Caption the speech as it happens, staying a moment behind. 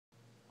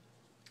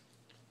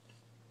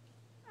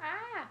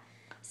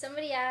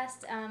somebody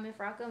asked if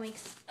Rocco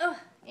makes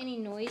any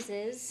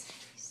noises.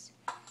 He's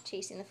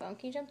chasing the phone.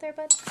 Can you jump there,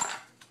 bud?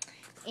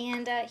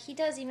 And he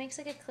does. He makes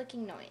like a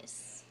clicking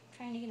noise. I'm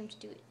trying to get him to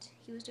do it.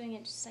 He was doing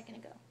it just a second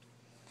ago.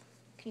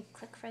 Can you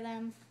click for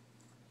them?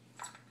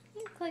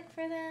 Can you click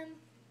for them?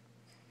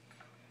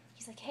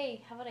 He's like,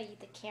 hey, how about I eat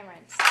the camera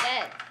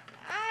instead?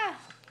 Ah!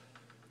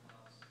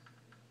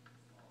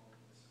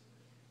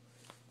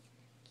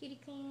 Cutie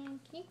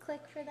clean. Can you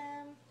click for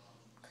them?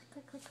 Click,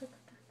 click, click, click,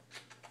 click.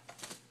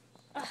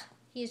 Ugh,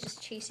 he is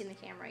just chasing the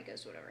camera. He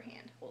goes to whatever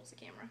hand holds the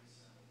camera.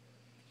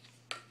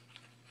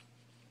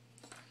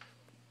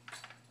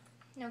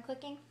 No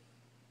clicking?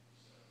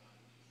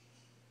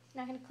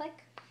 Not gonna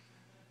click?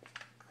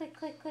 Click,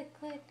 click, click,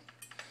 click.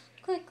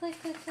 Click,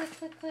 click, click, click,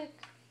 click,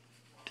 click.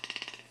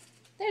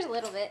 There's a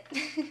little bit.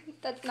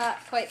 That's not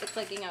quite the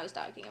clicking I was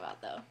talking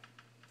about, though.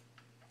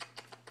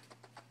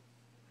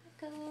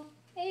 Go.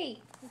 Hey,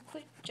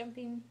 quit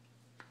jumping.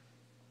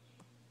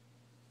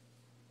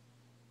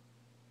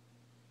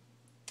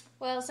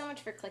 Well, so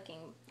much for clicking.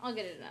 I'll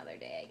get it another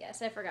day, I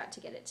guess. I forgot to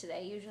get it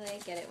today. Usually I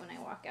get it when I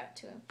walk out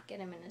to get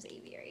him in his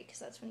aviary, because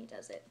that's when he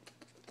does it.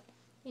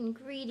 In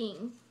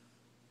greeting.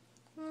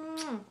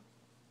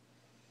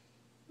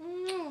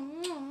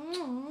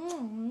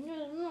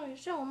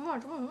 So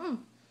much.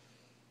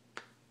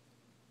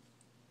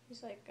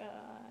 He's like,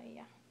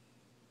 yeah.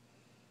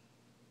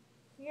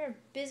 You're a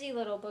busy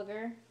little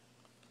booger.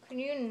 Can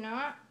you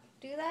not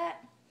do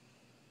that?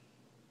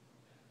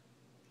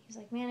 He's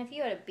like, man, if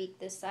you had a beak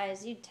this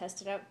size, you'd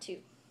test it out too.